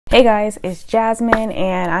Hey guys, it's Jasmine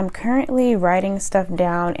and I'm currently writing stuff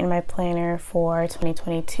down in my planner for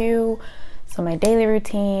 2022. So my daily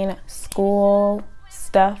routine, school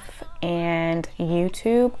stuff, and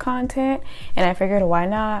YouTube content. And I figured why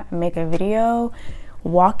not make a video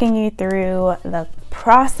walking you through the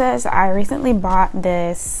process. I recently bought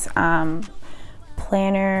this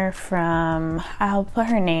planner from, I'll put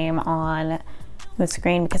her name on the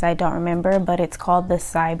screen because I don't remember, but it's called the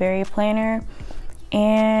Cyberry Planner.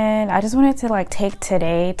 And I just wanted to take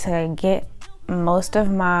today to get most of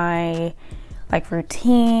my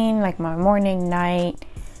routine, my morning, night,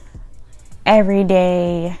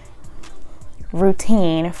 everyday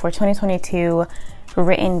routine for 2022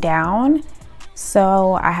 written down.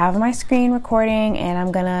 So I have my screen recording and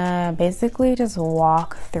I'm gonna basically just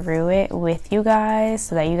walk through it with you guys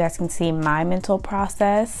so that you guys can see my mental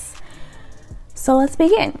process. So let's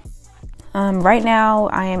begin. Right now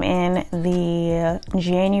I am in the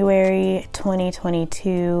January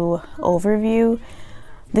 2022 overview.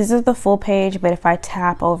 This is the full page, but if I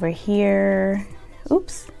tap over here,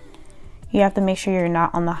 oops, you have to make sure you're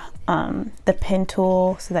not on the pen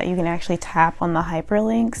tool so that you can actually tap on the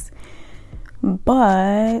hyperlinks.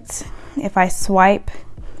 But if I swipe,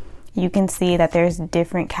 you can see that there's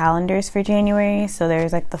different calendars for January. So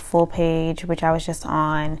there's the full page, which I was just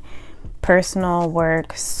on, personal,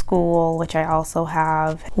 work, school, which I also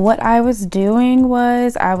have. What I was doing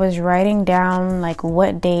was I was writing down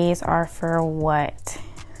what days are for what.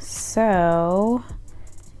 So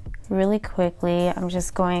really quickly, I'm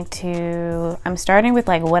starting with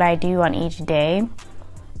what I do on each day.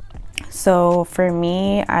 So for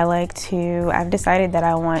me, I've decided that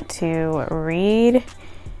I want to read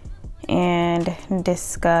and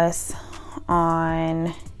discuss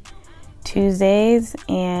on Tuesdays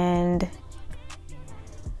and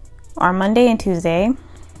on Monday and Tuesday.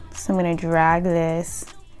 So I'm going to drag this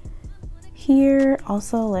here.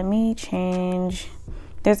 Also, let me change.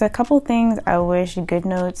 There's a couple things I wish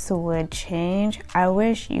GoodNotes would change. I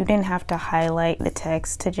wish you didn't have to highlight the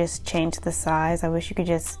text to just change the size. I wish you could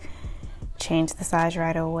just change the size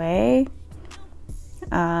right away,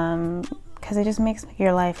 because it just makes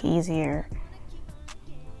your life easier.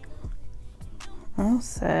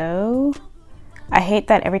 Also, I hate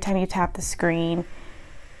that every time you tap the screen,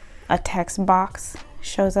 a text box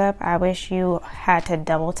shows up. I wish you had to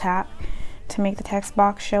double tap to make the text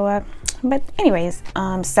box show up. But anyways,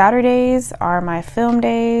 Saturdays are my film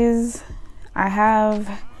days. I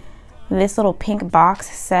have this little pink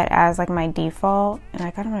box set as my default, and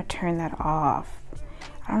I kind of want to turn that off.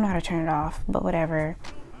 I don't know how to turn it off, but whatever.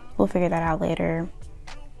 We'll figure that out later.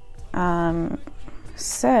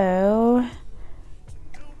 So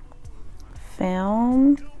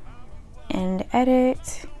film and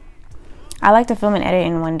edit. I like to film and edit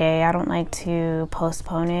in one day. I don't like to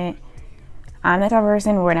postpone it. I'm the type of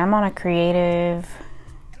person when I'm on a creative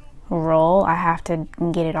roll, I have to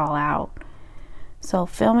get it all out. So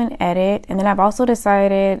film and edit. And then I've also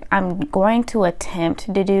decided I'm going to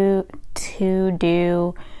attempt to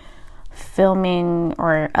do filming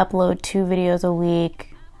or upload 2 videos a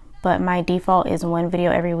week, but my default is 1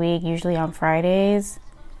 video every week, usually on Fridays.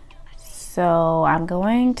 So I'm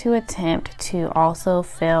going to attempt to also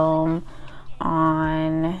film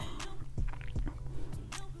on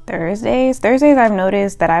Thursdays. Thursdays I've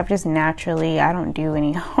noticed that I don't do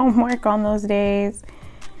any homework on those days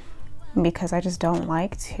because I just don't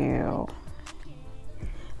like to.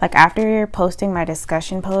 After posting my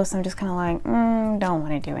discussion posts, I'm just kind of don't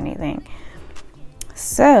want to do anything.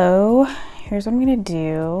 So here's what I'm gonna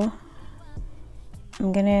do.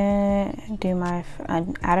 I'm gonna do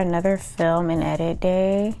add another film and edit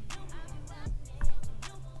day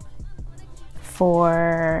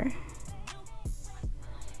for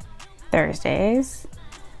Thursdays.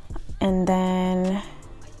 And then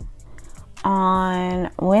on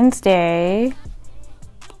Wednesday,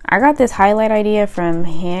 I got this highlight idea from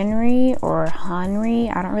Henry.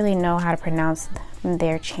 I don't really know how to pronounce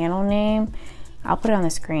their channel name. I'll put it on the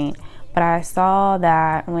screen. But I saw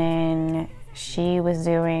that when she was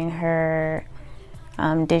doing her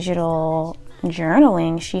digital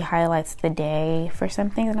journaling, she highlights the day for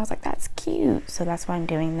something, and I was like, that's cute. So that's why I'm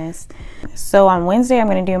doing this. So on Wednesday, I'm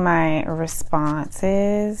going to do my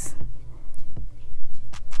responses.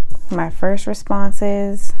 My first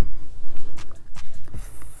responses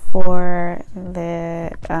for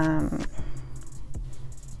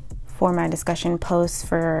my discussion posts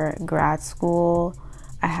for grad school.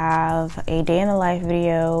 I have a day in the life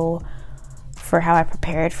video for how I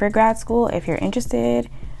prepared for grad school. If you're interested,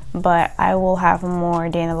 but I will have more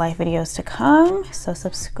day in the life videos to come, so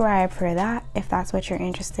subscribe for that if that's what you're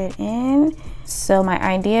interested in. So my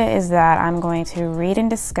idea is that I'm going to read and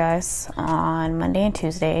discuss on Monday and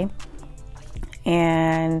Tuesday,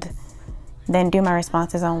 and then do my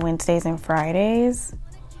responses on Wednesdays and Fridays,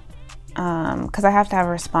 because I have to have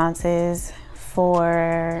responses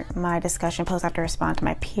for my discussion posts. I have to respond to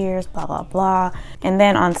my peers, blah blah blah. And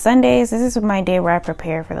then on Sundays, this is my day where I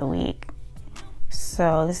prepare for the week.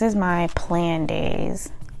 So this is my plan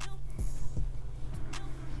days.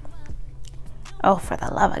 Oh, for the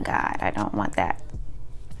love of God, I don't want that.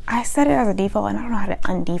 I set it as a default and I don't know how to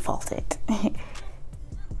undefault it.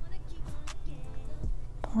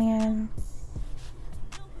 Plan.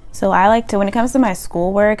 So I like to, when it comes to my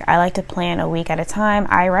schoolwork, I like to plan a week at a time.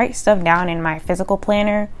 I write stuff down in my physical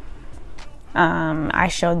planner. I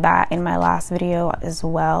showed that in my last video as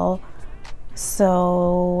well.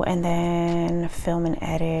 So, and then film and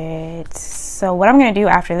edit. So what I'm gonna do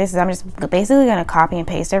after this is I'm just basically gonna copy and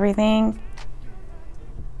paste everything,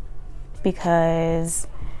 because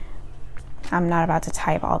I'm not about to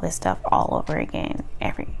type all this stuff all over again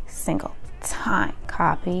every single time.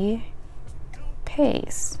 Copy,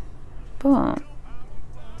 paste, boom.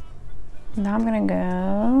 Now I'm gonna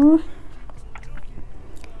go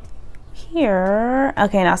here.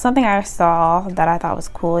 Okay, now something I saw that I thought was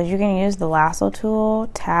cool is you can use the lasso tool,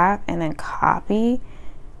 tap, and then copy,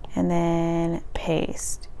 and then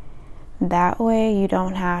paste. That way you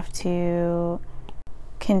don't have to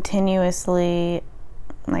continuously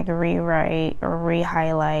like rewrite or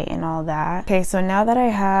re-highlight and all that. Okay, so now that I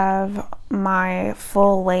have my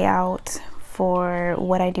full layout for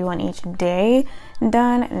what I do on each day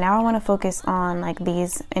done, now I want to focus on like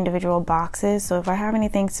these individual boxes. So if I have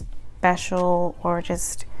anything special or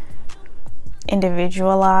just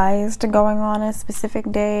individualized going on a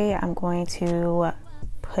specific day, I'm going to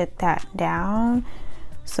put that down.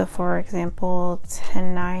 So for example,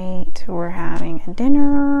 tonight we're having a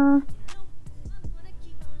dinner,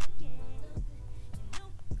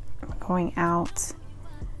 I'm going out,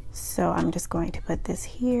 so I'm just going to put this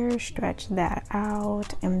here, stretch that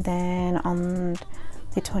out, and then on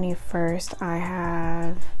the 21st I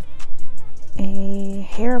have a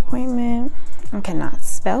hair appointment. I cannot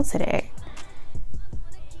spell today.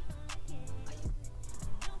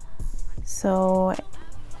 So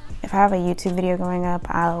if I have a YouTube video going up,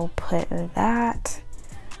 I'll put that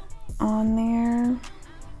on there.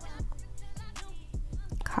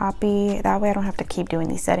 Copy, that way I don't have to keep doing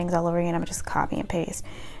these settings all over again. I'm just copy and paste.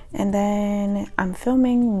 And then I'm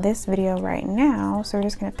filming this video right now, so we're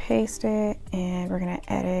just gonna paste it and we're gonna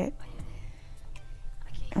edit.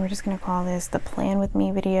 And we're just gonna call this the Plan With Me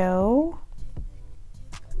video.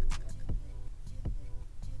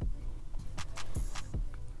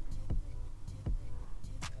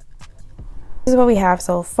 This is what we have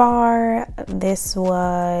so far. This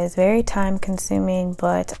was very time consuming,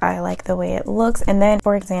 but I like the way it looks. And then,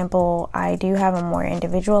 for example, I do have a more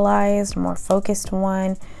individualized, more focused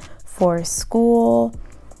one for school.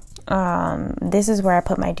 This is where I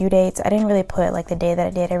put my due dates. I didn't really put like the day that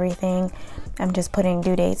I did everything. I'm just putting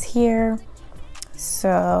due dates here.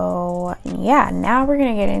 So yeah, now we're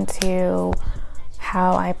gonna get into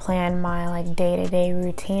how I plan my like day-to-day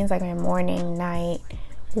routines, like my morning, night,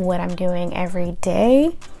 what I'm doing every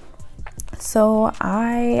day. So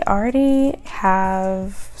I already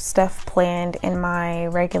have stuff planned in my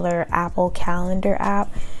regular Apple Calendar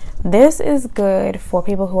app. This is good for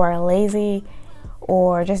people who are lazy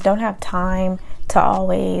or just don't have time to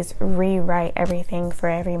always rewrite everything for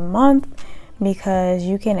every month, because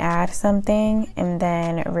you can add something and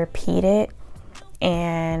then repeat it,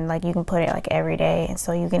 and like you can put it like every day, and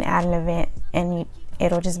so you can add an event and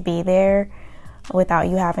it'll just be there without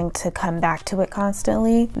you having to come back to it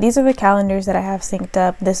constantly. These are the calendars that I have synced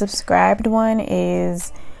up. The subscribed one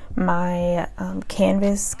is my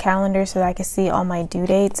Canvas calendar, so that I can see all my due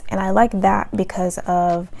dates, and I like that because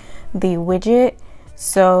of the widget.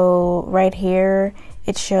 So right here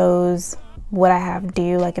it shows what I have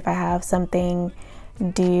due, like if I have something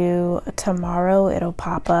due tomorrow, it'll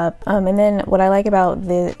pop up. And then what I like about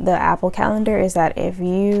the Apple Calendar is that if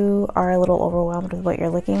you are a little overwhelmed with what you're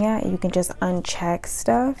looking at, you can just uncheck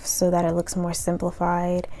stuff so that it looks more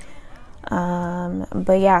simplified.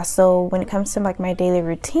 But yeah, so when it comes to like my daily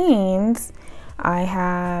routines, I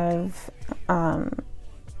have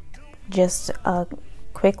just a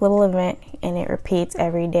quick little event and it repeats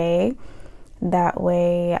every day. That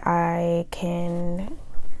way I can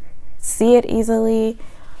see it easily.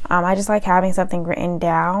 I just like having something written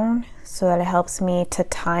down so that it helps me to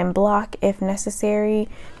time block if necessary.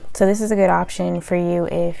 So this is a good option for you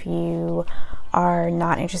if you are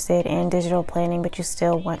not interested in digital planning, but you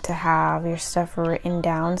still want to have your stuff written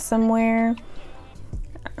down somewhere.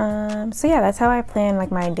 So yeah, that's how I plan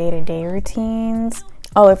like my day-to-day routines.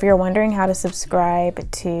 Oh, if you're wondering how to subscribe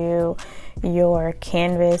to your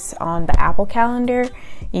Canvas on the Apple Calendar,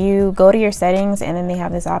 you go to your settings and then they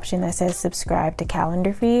have this option that says subscribe to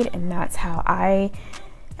calendar feed, and that's how I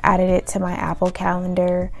added it to my Apple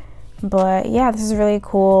Calendar. But yeah, this is really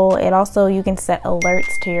cool. It also, you can set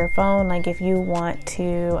alerts to your phone, like if you want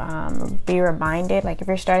to be reminded, like if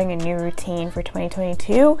you're starting a new routine for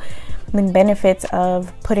 2022, the benefits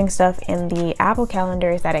of putting stuff in the Apple Calendar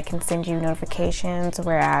is that it can send you notifications,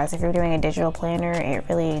 whereas if you're doing a digital planner, it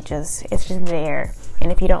really it's just there,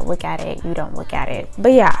 and if you don't look at it, you don't look at it.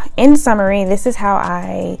 But yeah, in summary, this is how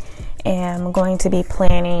I am going to be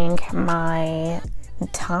planning my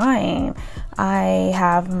time. I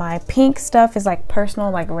have my pink stuff is like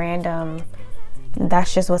personal, like random,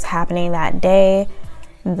 that's just what's happening that day.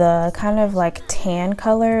 The kind of like tan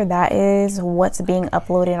color, that is what's being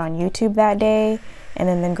uploaded on YouTube that day, and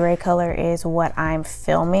then the gray color is what I'm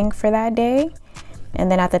filming for that day.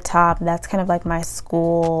 And then at the top, that's kind of like my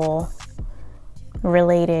school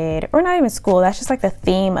related, or not even school, that's just like the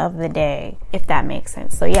theme of the day, if that makes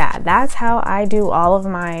sense. So yeah, that's how I do all of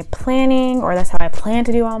my planning, or that's how I plan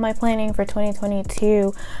to do all my planning for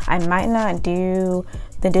 2022. I might not do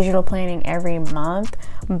the digital planning every month,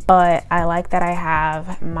 but I like that I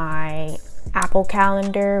have my Apple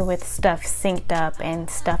Calendar with stuff synced up, and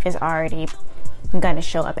stuff is already gonna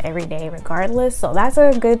show up every day regardless. So that's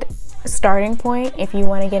a good starting point if you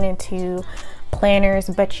want to get into planners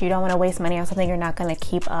but you don't want to waste money on something you're not going to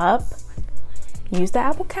keep up. Use the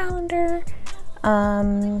Apple Calendar.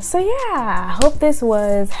 So yeah, I hope this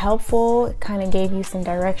was helpful. It kind of gave you some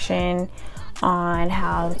direction on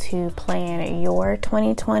how to plan your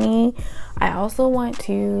 2020. I also want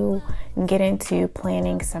to get into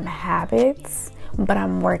planning some habits, but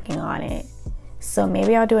I'm working on it. So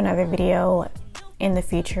maybe I'll do another video in the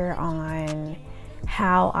future on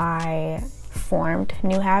how I formed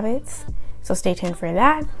new habits. So stay tuned for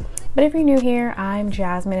that. But if you're new here, I'm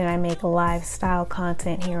Jasmine and I make lifestyle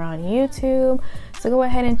content here on YouTube. So go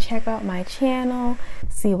ahead and check out my channel,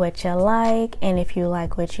 see what you like, and if you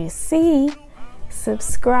like what you see,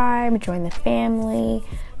 subscribe, join the family.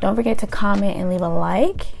 Don't forget to comment and leave a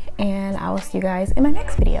like, and I will see you guys in my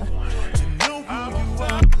next video.